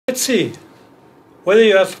Let's see whether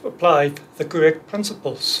you have applied the correct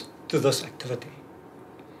principles to this activity.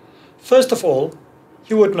 First of all,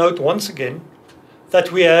 you would note once again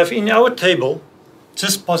that we have in our table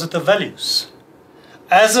just positive values.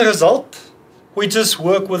 As a result, we just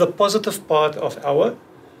work with the positive part of our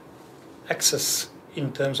axis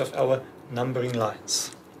in terms of our numbering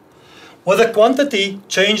lines. With a quantity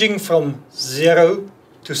changing from 0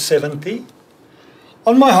 to 70,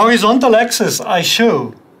 on my horizontal axis I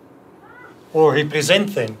show or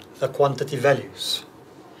represent then the quantity values.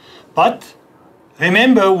 But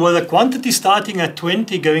remember, with a quantity starting at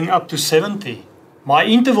 20 going up to 70, my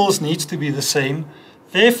intervals needs to be the same.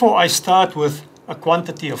 Therefore, I start with a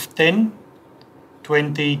quantity of 10,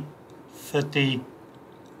 20, 30,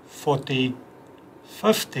 40,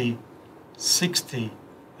 50, 60,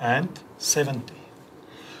 and 70.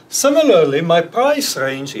 Similarly, my price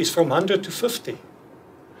range is from 100 to 50.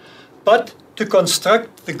 But to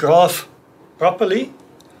construct the graph properly,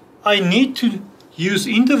 I need to use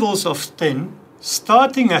intervals of 10,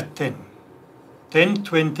 starting at 10. 10,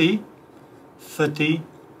 20, 30,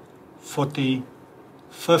 40,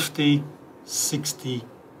 50, 60,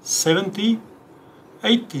 70,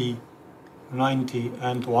 80, 90,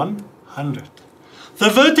 and 100. The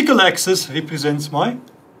vertical axis represents my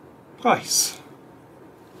price.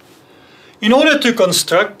 In order to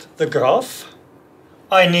construct the graph,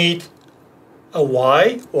 I need a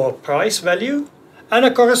y or price value and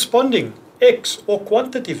a corresponding x or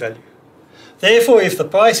quantity value. Therefore, if the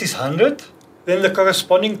price is 100, then the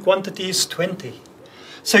corresponding quantity is 20.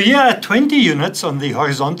 So here at 20 units on the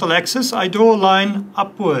horizontal axis, I draw a line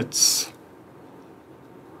upwards.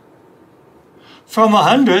 From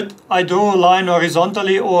 100, I draw a line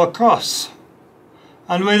horizontally or across.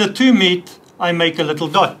 And where the two meet, I make a little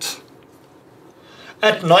dot.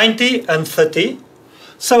 At 90 and 30,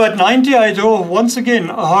 so at 90 I draw once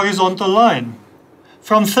again a horizontal line.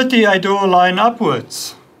 From 30 I draw a line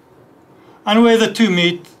upwards. And where the two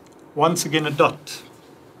meet, once again a dot.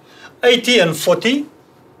 80 and 40,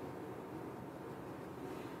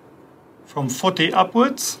 from 40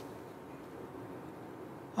 upwards.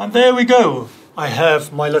 And there we go. I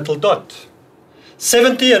have my little dot.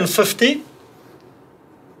 70 and 50.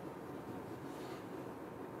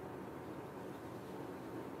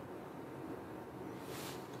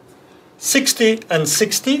 $60 and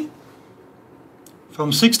 60.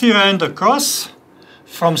 From 60 rand across.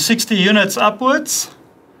 From 60 units upwards.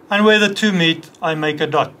 And where the two meet, I make a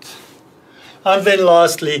dot. And then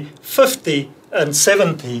lastly, 50 and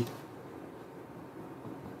 70.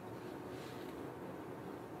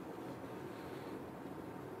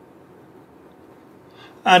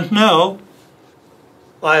 And now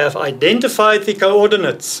I have identified the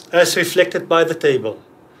coordinates as reflected by the table.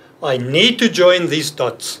 I need to join these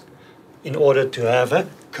dots in order to have a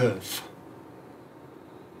curve.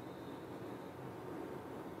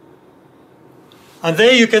 And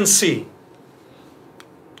there you can see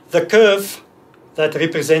the curve that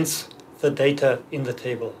represents the data in the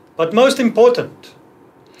table. But most important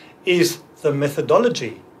is the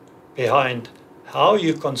methodology behind how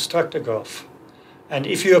you construct a graph. And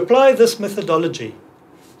if you apply this methodology,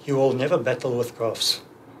 you will never battle with graphs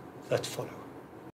that follow.